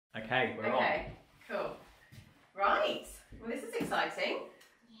Okay, we're on. Okay, cool. Right. Well, this is exciting.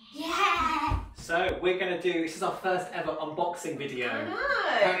 Yeah. So we're going to do, this is our first ever unboxing video. I know.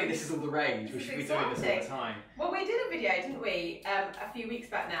 Apparently this is all the rage. We should be doing this all the time. Well, we did a video, didn't we, a few weeks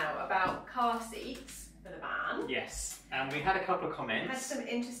back now about car seats for the van. Yes, and we had a couple of comments. Had some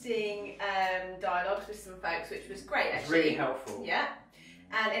interesting dialogues with some folks, which was great actually. It's really helpful. Yeah.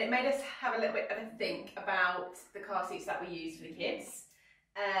 And it made us have a little bit of a think about the car seats that we use for the kids.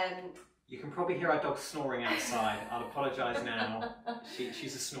 You can probably hear our dog snoring outside. I'll apologise now.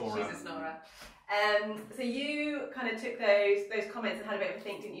 She's a snorer. She's a snorer. So you kind of took those comments and had a bit of a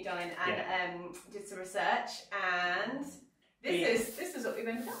think, didn't you, darling? And did some research, and this is what we've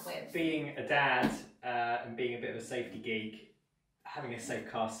ended up with. Being a dad and being a bit of a safety geek, having a safe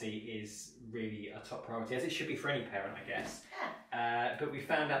car seat is really a top priority, as it should be for any parent, I guess. Yeah. But we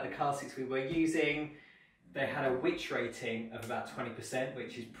found out the car seats we were using, they had a witch rating of about 20%,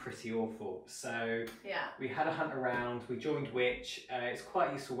 which is pretty awful. So yeah, we had a hunt around, we joined Which. It's quite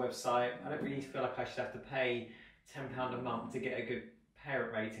a useful website. I don't really feel like I should have to pay £10 a month to get a good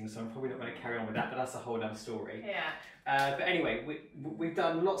parent rating, so I'm probably not going to carry on with that, but that's a whole other story. Yeah. But anyway, we've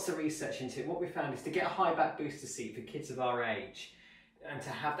done lots of research into it. What we found is to get a high back booster seat for kids of our age and to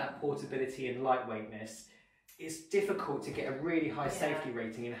have that portability and lightweightness, it's difficult to get a really high safety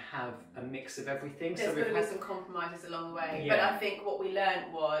rating and have a mix of everything. There's going to be some compromises along the way, but I think what we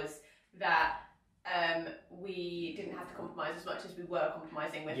learned was that we didn't have to compromise as much as we were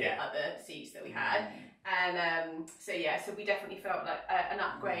compromising with the other seats that we had. And so we definitely felt like an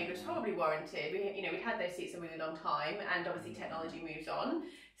upgrade was probably warranted. We'd had those seats a really long time, and obviously technology moves on.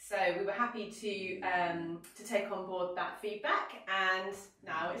 So we were happy to take on board that feedback, and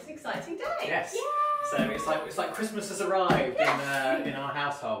now it's an exciting day. Yes. So it's like Christmas has arrived in our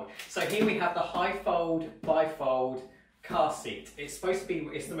household. So here we have the HiFold bifold car seat. It's supposed to be,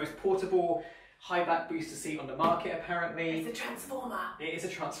 it's the most portable high back booster seat on the market apparently. It's a transformer. It is a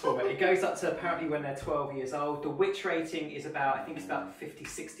transformer. It goes up to apparently when they're 12 years old. The witch rating is about, I think it's about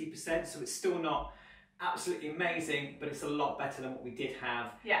 50-60%, so it's still not absolutely amazing, but it's a lot better than what we did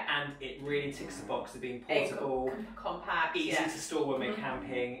have. Yeah. And it really ticks the box of being portable, compact, easy to store when we're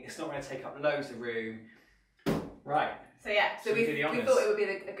camping. It's not going to take up loads of room. Right. So we thought it would be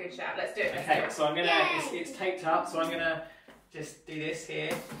a good shout. Let's do it. Okay, so I'm gonna. It's taped up, so I'm gonna just do this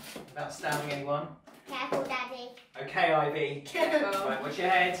here without stabbing anyone. Careful, Daddy. Okay, Ivy. Careful. Right, watch your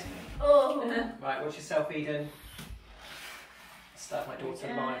head. Oh. Right, watch yourself, Eden. Start my daughter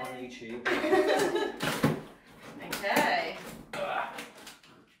live on YouTube. Okay.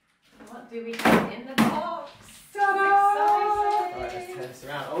 What do we have in the box? Ta-da! Right, let's turn this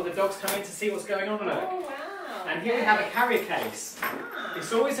around. Oh, the dog's coming to see what's going on. Look. Oh wow. And here we have a carrier case. Ah.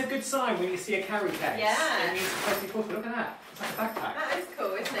 It's always a good sign when you see a carrier case. Yeah. It means it's supposed to be portable. Look at that. It's like a backpack. That is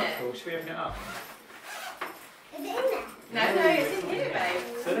cool, isn't it? Cool. Should we open it up? Is it in there? No, it's in here, babe.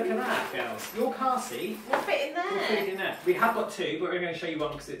 So look at that, girls. Your car seat will fit in there. Will fit in there. We have got two, but we're going to show you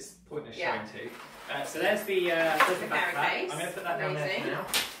one because it's pointless showing two. So there's the backpack. I'm going to put that down there for now.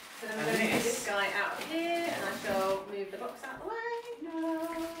 So then we're going to move this guy out of here, and I shall move the box out of the way. No.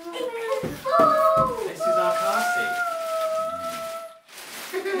 This is our car seat.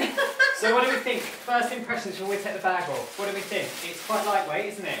 So what do we think? First impressions before we take the bag off. What do we think? It's quite lightweight,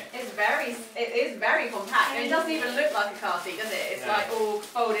 isn't it? It is very compact. And it doesn't even look like a car seat, does it? It's like all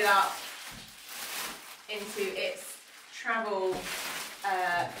folded up into its travel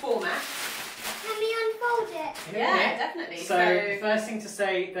format. Can we unfold it? Yeah, definitely. So the first thing to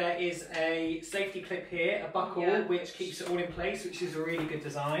say, there is a safety clip here, a buckle, which keeps it all in place, which is a really good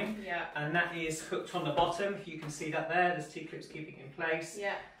design. Yeah. And that is hooked on the bottom. You can see that there. There's two clips keeping it in place.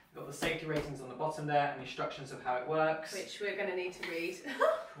 Yeah. We've got the safety ratings on the bottom there and instructions of how it works. Which we're going to need to read.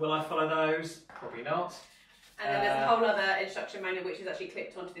 Will I follow those? Probably not. And then there's a whole other instruction manual which is actually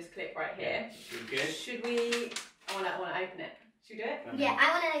clipped onto this clip right here. Really good. Should we... I want to open it. Should we do it? Yeah,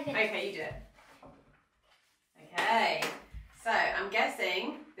 I want to open it. Okay, you do it. Okay. So, I'm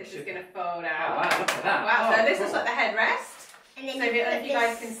guessing this is going to fold out. Oh wow, look at that. Wow, so this cool. is like the headrest. And then so if you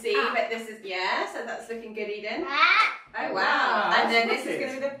guys can see, but this is, so that's looking good, Eden. Oh wow. And then this is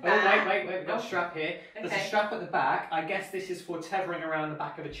going to be the back. Oh wait, we've got a strap here. There's a strap at the back. I guess this is for tethering around the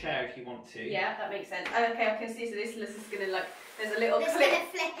back of a chair if you want to. Yeah, that makes sense. Okay, I can see, so this is going to there's a little clip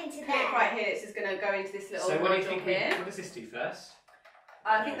right here. This is going to go into this little module what do you think here. What does this do first?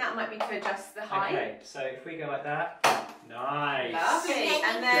 I think that might be to adjust the height. Okay, so if we go like that, nice. Lovely.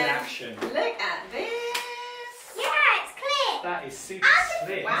 And then good action. Look at this. Yeah, it's clear. That is super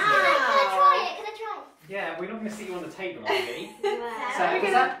slick. Wow. Can I try it? Yeah, we're not going to sit you on the table, are we? Wow. So we're is going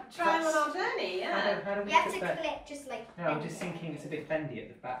to that- try them on our journey, yeah. How do we You have put to that? click just like. No, I'm just thinking it's a bit bendy at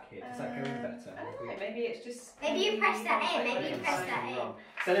the back here. Does that go in better? I don't know, maybe it's just... Maybe you press that in, maybe you Maybe press it's that in. wrong.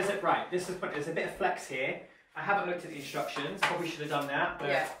 So there's there's a bit of flex here. I haven't looked at the instructions. Probably should have done that, but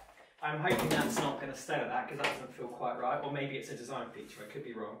Yeah. I'm hoping that's not going to stay like that because that doesn't feel quite right. Or maybe it's a design feature. I could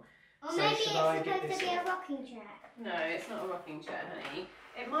be wrong. Or So maybe should it's I supposed get to this be one? a rocking chair. No, it's not a rocking chair, honey.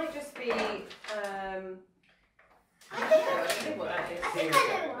 It might just be... I think I don't know what that is. I Here we think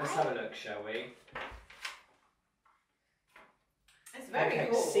I go. know Let's why. have a look, shall we? It's very Okay,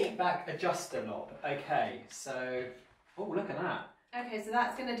 cool. seat back adjuster knob. Okay, so oh look at that. Okay, so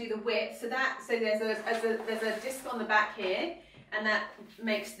that's going to do the width. So there's a disc on the back here, and that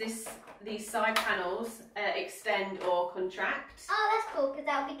makes these side panels extend or contract. Oh, that's cool because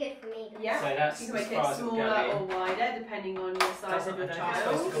that would be good for me. Yeah. So that's You can as make far it as it'll smaller go in. or wider depending on your size of I your don't think it's supposed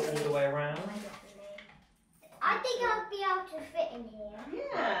child. to go all the way around. I think I'll be able to fit in here.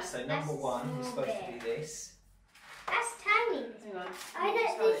 Yeah. So number That's one is small supposed to bit. be this. That's tiny. Hang on. I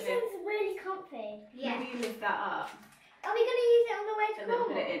Just don't. hold This it here. thing's really comfy. Yeah. Maybe you lift that up Are we gonna use it on the way to and then put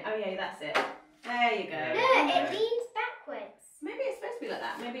Cornwall? it in. Oh yeah, that's it. There you go. Yeah. No, it leans backwards. Maybe it's supposed to be like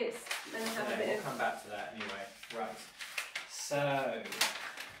that. Maybe it's then have a Okay, bit we'll of. come back to that anyway. Right. So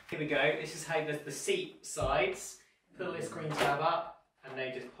here we go. This is how the seat sides. Pull this green tab up, and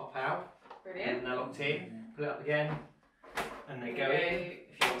they just pop out. Brilliant. And they're locked in. Pull it up again, and they go in.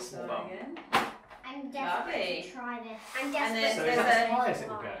 If you want a small bum. Again. I'm desperate Lovely. to try this. I'm And then desperate So to is there's that a- as high as it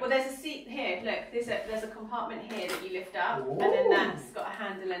will go? Well, there's a seat here. Look, there's a compartment here that you lift up, Ooh. and then that's got a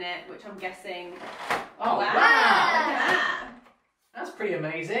handle in it, which I'm guessing. Oh wow! wow! Look at that. That's pretty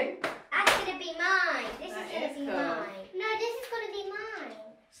amazing. That's gonna be mine. This That is gonna is be cool. mine. No, this is gonna be mine.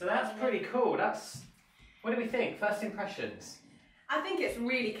 So that's pretty cool. That's. What do we think? First impressions. I think it's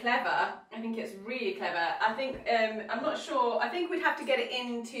really clever. I think it's really clever. I think I'm not sure. I think we'd have to get it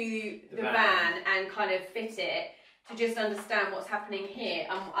into The the van. van and kind of fit it to just understand what's happening here.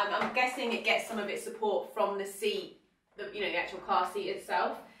 I'm guessing it gets some of its support from the seat, the actual car seat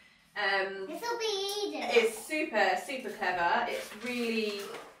itself. This will be easy. It's super clever. It's really,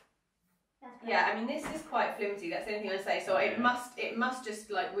 That's yeah. I mean, this is quite flimsy. That's the only thing I say. So it must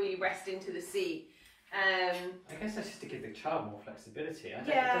just like really rest into the seat. I guess that's just to give the child more flexibility. I don't,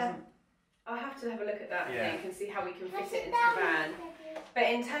 Yeah. It doesn't... I'll have to have a look at that, Yeah. I think, and see how we can Press fit it it into down. the van. But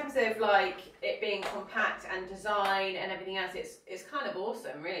in terms of like it being compact and design and everything else, it's kind of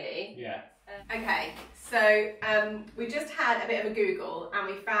awesome, really. Yeah. Okay, so we just had a bit of a Google and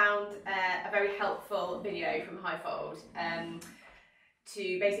we found a very helpful video from HiFold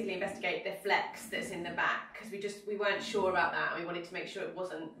to basically investigate the flex that's in the back, because we weren't sure about that. We wanted to make sure it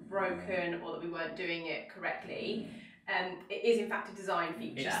wasn't broken or that we weren't doing it correctly. It is in fact a design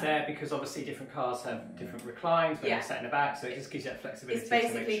feature. It's there because obviously different cars have different reclines when Yeah. they're sat in the back, so it just gives you that flexibility. It's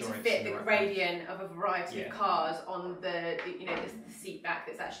basically to, to make sure fit it's the in right place. gradient of a variety Yeah. of cars on the seat back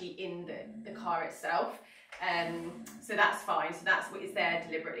that's actually in the car itself. So that's fine. So that's what is there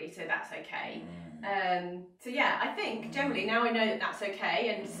deliberately. So that's okay. So yeah, I think generally now I know that that's okay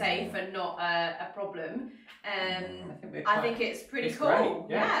and safe and not a problem. I think it's pretty it's cool.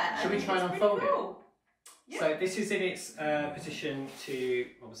 great, yeah. Yeah. Should we I think try and it's pretty unfold it? cool. Yeah. So this is in its position to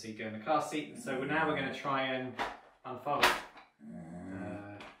obviously go in the car seat. So now we're going to try and unfold it.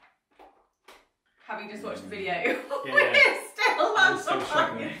 Having just watched the video, Yeah. we're still I'm not still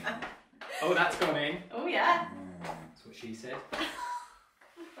struggling. Oh, that's gone in. Oh yeah. That's what she said.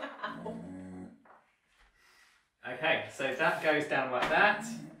 Okay, so that goes down like that.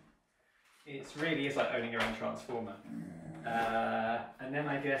 It really is like owning your own transformer. And then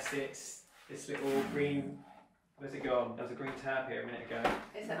I guess it's this little green, where's it gone? There was a green tab here a minute ago.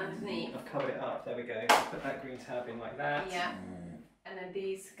 Is it underneath? I've covered it up, there we go. Put that green tab in like that. Yeah. And then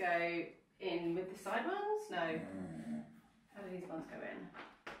these go in with the side ones? No. How do these ones go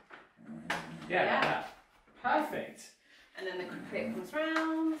in? Yeah, Yeah. like that. Perfect. And then the clip comes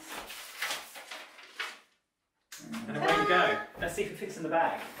round. And away we go. Let's see if it fits in the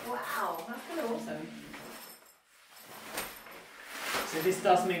bag. Wow, that's kind of awesome. So this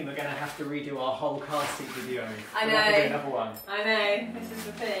does mean we're going to have to redo our whole car seat video. I We'll have to do know. another one. I know, this is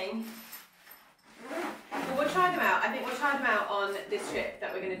the thing. Well, we'll try them out. I think we'll try them out on this trip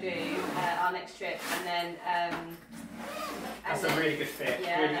that we're going to do, our next trip, and then... That's a really good fit.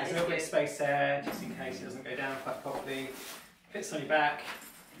 Yeah, Really, that there's a is little bit of good. space there, just in case it doesn't go down quite properly. Fits on your back.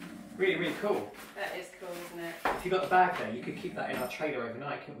 Really, really cool. That is cool, isn't it? If you got the bag there, you could keep that in our trailer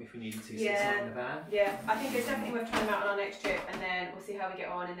overnight, couldn't we, if we needed to, so it's not in the van. Yeah, I think it's definitely worth trying them out on our next trip, and then we'll see how we get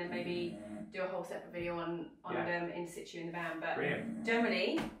on, and then maybe do a whole separate video on Yeah. them in situ in the van. But Brilliant.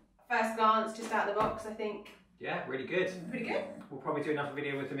 generally, first glance, just out of the box, I think. Yeah, really good. Pretty good. We'll probably do another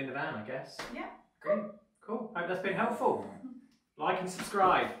video with them in the van, I guess. Yeah. Great. Cool. Hope that's been helpful. Like and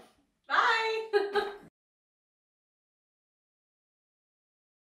subscribe.